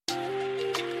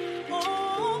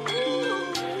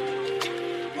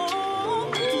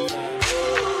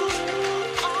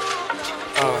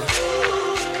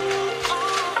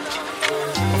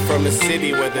from a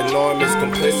city where the norm is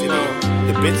complicity.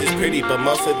 The bitch is pretty, but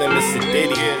most of them is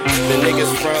sedity. The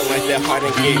niggas front like they're hard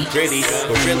and get gritty,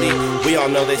 but really, we all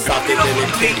know they softer than a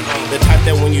titty. The type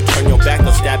that when you turn your back,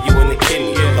 they'll stab you in the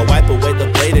kidney. They'll wipe away the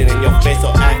blade and in your face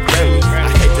they'll act friendly.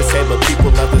 I hate to say, but people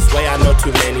love this way, I know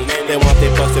too many. They want their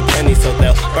busted pennies, so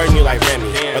they'll burn you like Remy,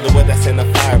 or the wood that's in the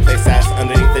fireplace that's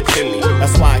underneath the chimney.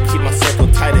 That's why I keep my circle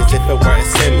tight as if it were a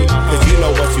semi. Cause you know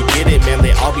once you get it, man,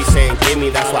 they all be saying gimme.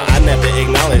 That's why I never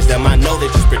acknowledge them, I know they're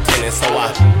just pretending. So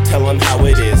I tell them how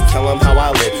it is, tell them how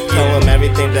I live, tell them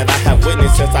everything that I have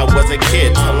witnessed since I was a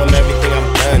kid. Tell them everything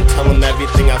I've done, tell them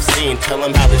everything I've seen, tell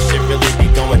them how this shit really be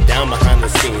going down behind the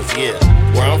scenes, yeah.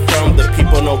 Where I'm from, the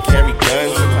people don't carry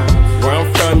guns. Where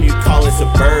I'm from, you call it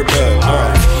suburban.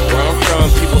 Where I'm from,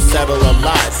 people settle a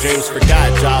lot. Dreams forgot,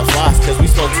 jobs lost, cause we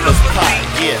smoke too much pot,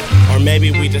 yeah. Or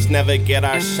maybe we just never get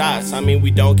our shots. I mean,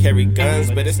 we don't carry guns,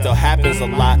 but it still happens a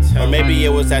lot. Or maybe it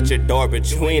was at your door,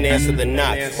 but you ain't answered the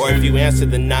knock. Or if you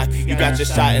answered the knock, you got your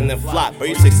shot and then flop. Or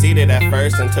you succeeded at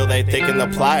first until they thickened the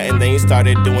plot, and then you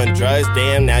started doing drugs,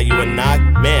 damn, now you a knock.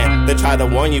 Man, they tried to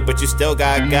warn you, but you still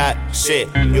got shit.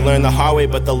 You learned the hard way,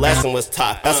 but the lesson was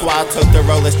taught. That's why I took the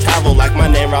road less travel like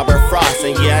my name Robert Frost.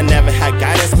 And yeah, I never had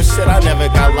guidance, but shit, I never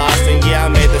got lost. And yeah, I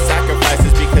made the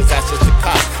sacrifices because that's just the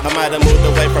cost. I might have moved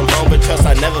away from home, but trust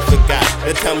I never forgot.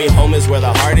 They tell me home is where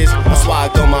the heart is, that's why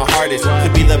I go my hardest to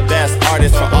be the best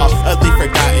artist for all ugly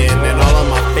forgotten. And all of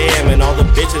my fam and all the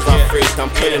bitches I freaked,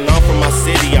 I'm putting on for my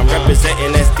city, I'm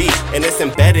representing SD, and it's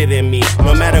embedded in me.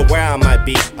 No matter where I might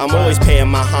be, I'm always paying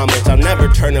my homage, I'm never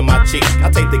turning my cheek.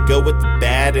 I take the good with the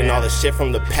bad and all the shit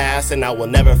from the past, and I will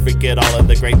never forget all of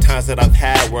the great times that I've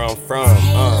had where I'm from.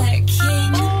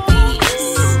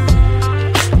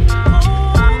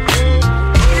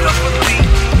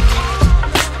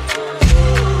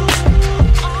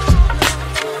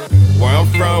 Where I'm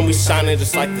from, we shining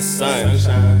just like the sun.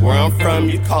 Where I'm from,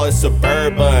 you call it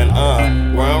suburban.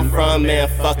 Where I'm from, man,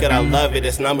 fuck it, I love it.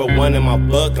 It's #1 in my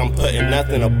book, I'm putting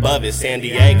nothing above it. San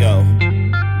Diego,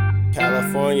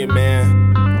 California,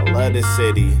 man, I love this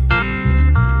city.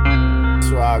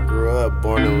 That's where I grew up,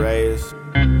 born and raised.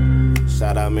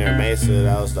 Shout out Mira Mesa,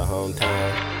 that was the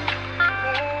hometown.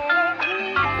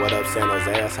 What up, San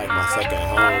Jose? That's like my second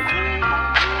home.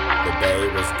 The Bay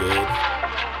was good.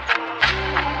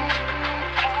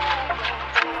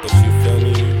 But you feel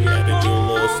me? You had to do a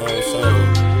little something.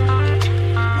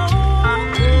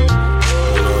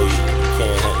 You know, you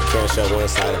can't show one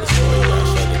side of the story, you gotta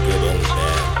show